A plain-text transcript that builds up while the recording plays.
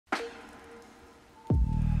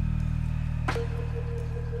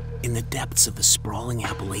In the depths of the sprawling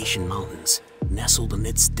Appalachian Mountains, nestled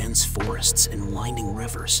amidst dense forests and winding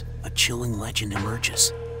rivers, a chilling legend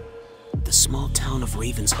emerges. The small town of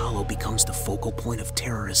Ravens Hollow becomes the focal point of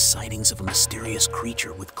terror as sightings of a mysterious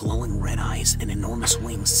creature with glowing red eyes and enormous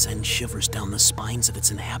wings send shivers down the spines of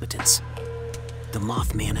its inhabitants. The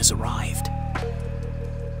Mothman has arrived.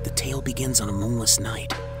 The tale begins on a moonless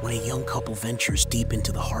night, when a young couple ventures deep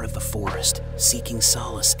into the heart of the forest, seeking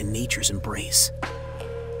solace in nature's embrace.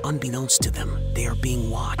 Unbeknownst to them, they are being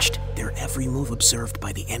watched, their every move observed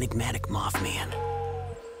by the enigmatic Mothman.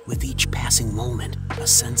 With each passing moment, a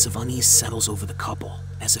sense of unease settles over the couple,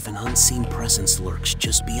 as if an unseen presence lurks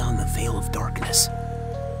just beyond the veil of darkness.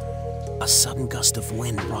 A sudden gust of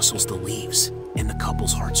wind rustles the leaves, and the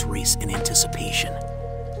couple's hearts race in anticipation.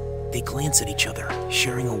 They glance at each other,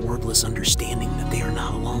 sharing a wordless understanding that they are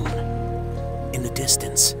not alone. In the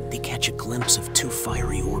distance, they catch a glimpse of two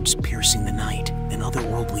fiery orbs piercing the night, an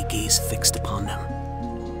otherworldly gaze fixed upon them.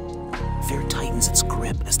 Fear tightens its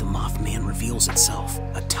grip as the Mothman reveals itself,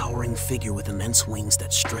 a towering figure with immense wings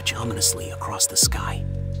that stretch ominously across the sky.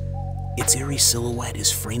 Its eerie silhouette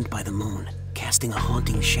is framed by the moon, casting a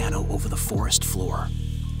haunting shadow over the forest floor.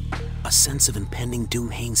 A sense of impending doom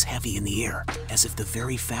hangs heavy in the air, as if the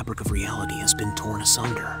very fabric of reality has been torn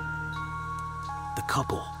asunder. The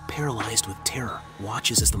couple, paralyzed with terror,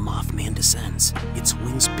 watches as the Mothman descends, its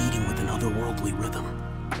wings beating with an otherworldly rhythm.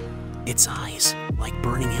 Its eyes, like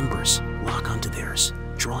burning embers, lock onto theirs,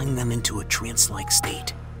 drawing them into a trance-like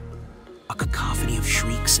state. A cacophony of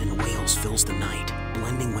shrieks and wails fills the night,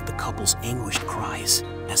 blending with the couple's anguished cries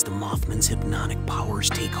as the Mothman's hypnotic powers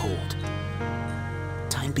take hold.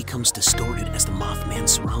 Time becomes distorted as the Mothman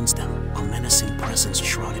surrounds them, a menacing presence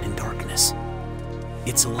shrouded in darkness.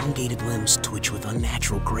 Its elongated limbs twitch with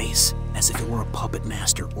unnatural grace, as if it were a puppet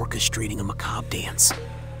master orchestrating a macabre dance.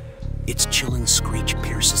 Its chilling screech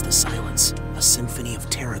pierces the silence, a symphony of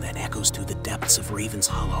terror that echoes through the depths of Ravens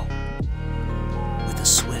Hollow. With a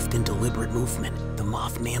swift and deliberate movement, the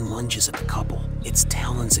Mothman lunges at the couple, its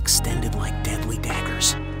talons extended like deadly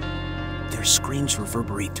daggers. Their screams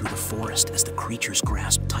reverberate through the forest as the creature's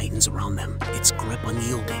grasp tightens around them, its grip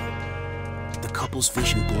unyielding. The couple's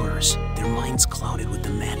vision blurs, their minds clouded with the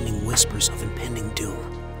maddening whispers of impending doom.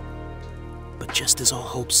 But just as all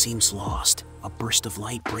hope seems lost, a burst of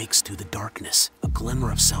light breaks through the darkness, a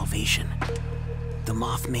glimmer of salvation. The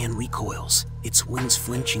Mothman recoils, its wings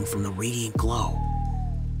flinching from the radiant glow.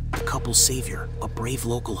 The couple's savior, a brave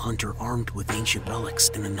local hunter armed with ancient relics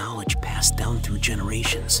and the knowledge passed down through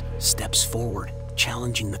generations, steps forward,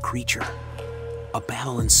 challenging the creature. A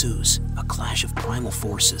battle ensues, a clash of primal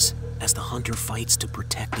forces, as the hunter fights to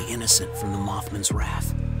protect the innocent from the Mothman's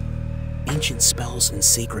wrath. Ancient spells and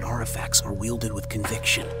sacred artifacts are wielded with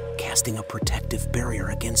conviction, casting a protective barrier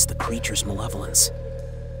against the creature's malevolence.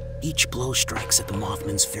 Each blow strikes at the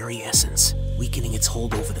Mothman's very essence, weakening its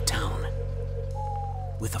hold over the town.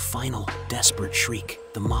 With a final, desperate shriek,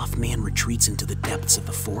 the Mothman retreats into the depths of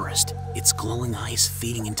the forest, its glowing eyes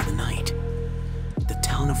fading into the night. The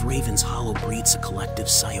town of Ravens Hollow breathes a collective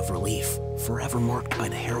sigh of relief, forever marked by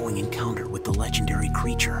the harrowing encounter with the legendary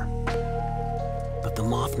creature. But the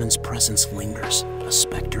Mothman's presence lingers, a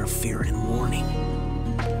specter of fear and warning.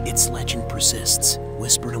 Its legend persists,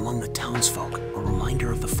 whispered among the townsfolk, a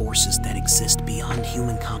reminder of the forces that exist beyond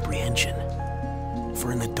human comprehension.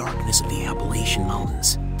 For in the darkness of the Appalachian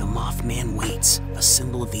Mountains, the Mothman waits, a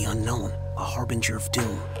symbol of the unknown, a harbinger of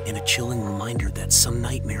doom, and a chilling reminder that some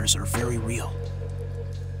nightmares are very real.